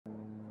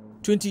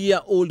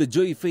20-year-old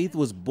Joy Faith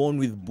was born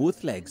with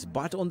both legs,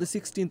 but on the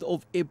 16th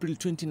of April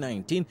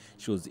 2019,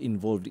 she was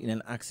involved in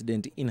an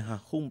accident in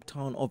her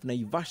hometown of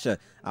Naivasha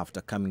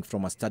after coming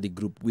from a study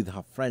group with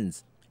her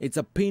friends. It's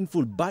a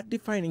painful but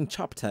defining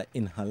chapter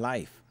in her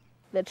life.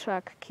 The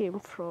truck came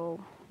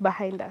from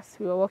behind us.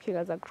 We were walking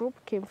as a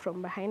group, came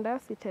from behind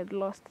us. It had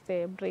lost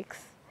the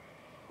brakes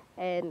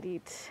and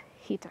it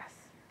hit us.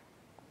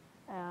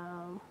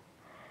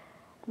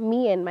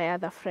 Me and my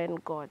other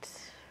friend got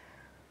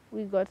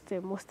the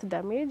most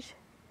damage.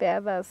 The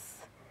others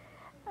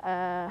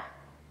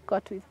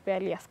got with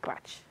barely a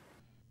scratch.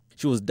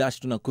 She was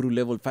dashed to Nakuru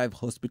Level 5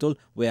 hospital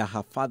where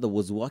her father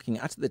was working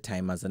at the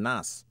time as a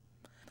nurse.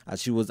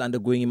 As she was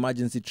undergoing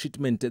emergency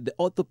treatment, the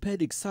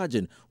orthopedic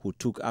surgeon who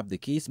took up the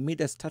case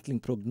made a startling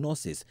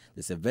prognosis.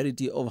 The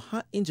severity of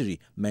her injury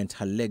meant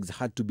her legs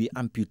had to be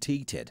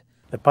amputated.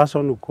 The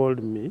person who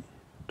called me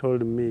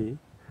told me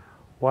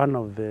one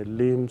of the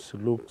limbs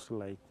looks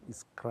like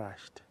it's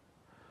crushed.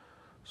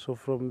 So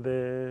from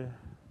the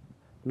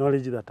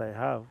knowledge that I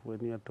have, when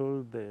you are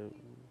told there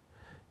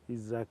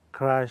was a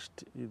crash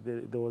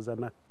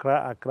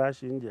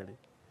injury,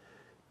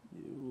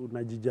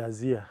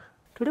 unajijazia.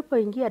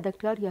 Tulipoingia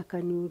daktari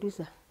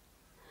akaniuliza,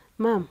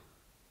 "Mam,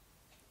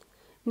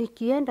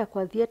 nikienda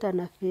kwa theater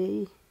na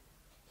fei,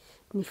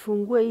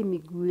 nifungue hii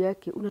miguu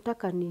yake,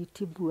 unataka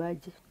niitibu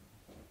aje?"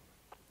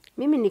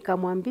 Mimi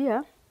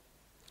nikamwambia,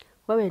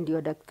 "Wewe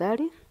ndio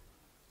daktari,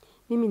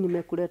 mimi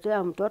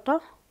nimekuletea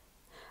mtoto,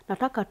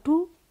 nataka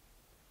tu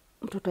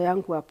mtoto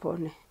yangu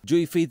apone."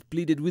 Joy Faith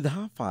pleaded with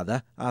her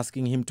father,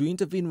 asking him to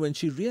intervene when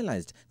she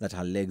realized that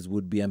her legs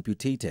would be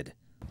amputated.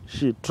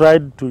 She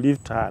tried to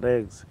lift her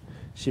legs.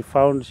 She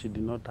found she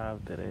did not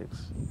have the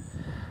legs.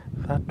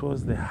 That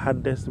was the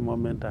hardest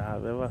moment I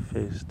have ever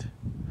faced.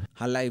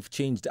 Her life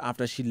changed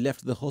after she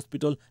left the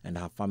hospital and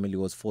her family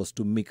was forced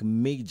to make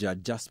major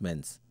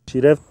adjustments.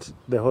 She left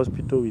the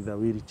hospital with a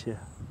wheelchair.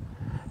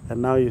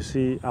 And now you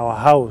see our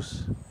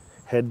house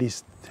had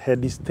these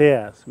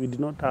stairs. We did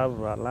not have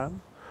a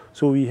lamp,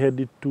 so we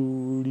had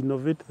to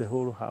renovate the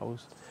whole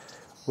house.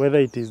 Whether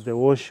it is the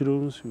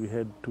washrooms, we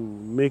had to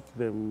make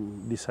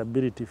them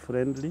disability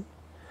friendly.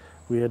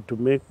 We had to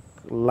make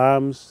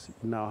lamps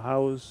in our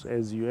house.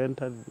 As you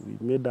entered,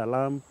 we made a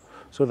lamp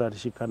so that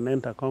she can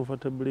enter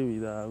comfortably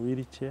with a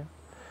wheelchair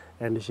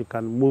and she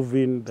can move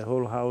in the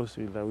whole house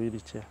with a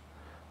wheelchair,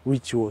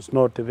 which was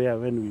not there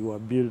when we were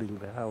building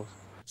the house.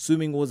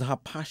 Swimming was her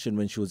passion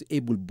when she was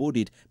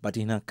able-bodied, but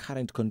in her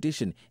current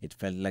condition, it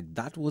felt like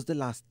that was the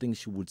last thing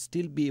she would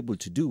still be able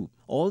to do.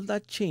 All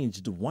that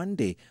changed one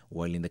day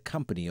while in the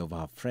company of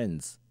her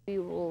friends.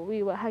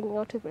 We were hanging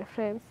out with my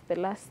friends the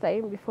last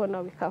time before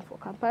now we come for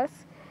campus.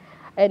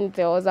 And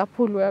there was a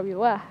pool where we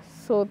were.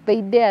 So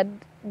they dared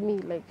me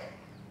like,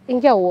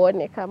 "Ingia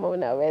uone kama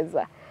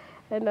unaweza."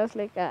 And I was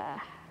like,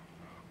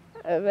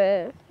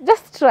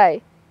 just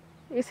try.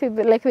 You see,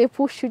 like they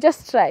push you,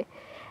 just try.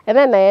 And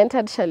then I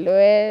entered shallow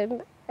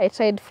and I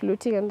tried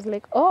floating and was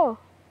like, "Oh,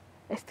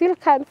 I still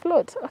can't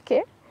float,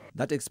 okay."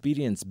 That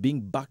experience,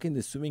 being back in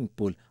the swimming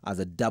pool as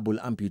a double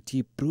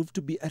amputee, proved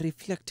to be a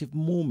reflective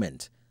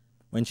moment.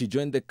 When she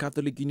joined the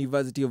Catholic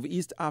University of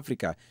East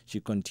Africa, she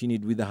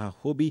continued with her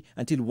hobby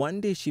until one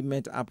day she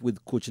met up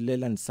with Coach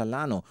Leland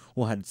Salano,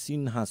 who had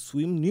seen her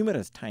swim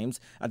numerous times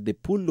at the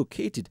pool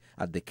located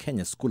at the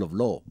Kenya School of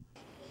Law.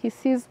 He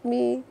sees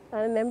me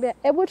and I'm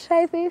able to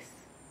try this.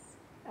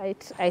 I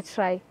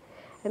try.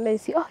 And then you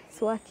see, oh,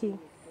 it's working.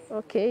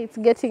 Okay, it's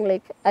getting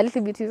like a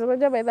little bit easier.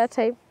 By that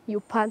time, you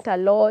pant a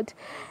lot.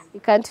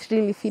 You can't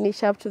really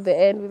finish up to the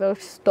end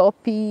without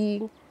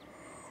stopping.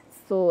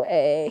 So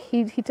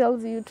he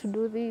tells you to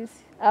do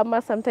this.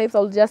 Sometimes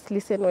I'll just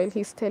listen while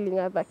he's telling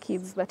other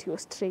kids that he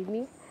was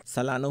training.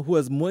 Salano, who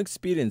has more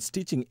experience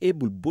teaching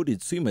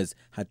able-bodied swimmers,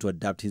 had to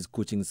adapt his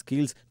coaching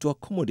skills to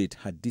accommodate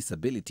her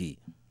disability.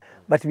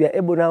 But we are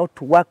able now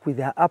to work with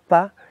her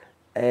upper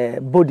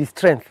body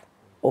strength,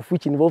 of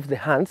which involves the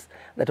hands,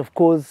 that of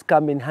course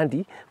come in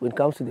handy when it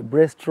comes to the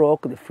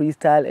breaststroke, the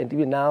freestyle, and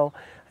even now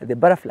the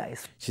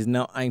butterflies. She's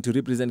now eyeing to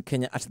represent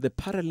Kenya at the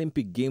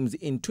Paralympic Games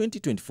in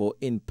 2024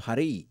 in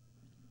Paris.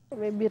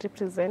 Maybe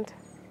represent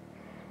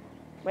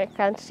my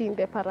country in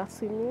the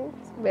para-swimming,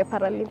 the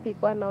Paralympic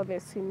one, now the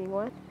swimming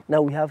one.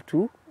 Now we have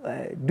to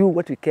do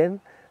what we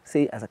can,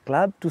 say as a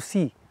club, to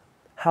see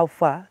how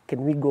far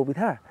can we go with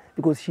her,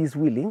 because she's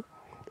willing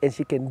and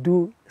she can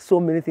do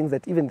so many things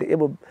that even the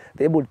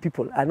able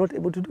people are not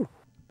able to do.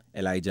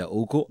 Elijah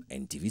Oko,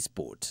 NTV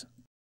Sport.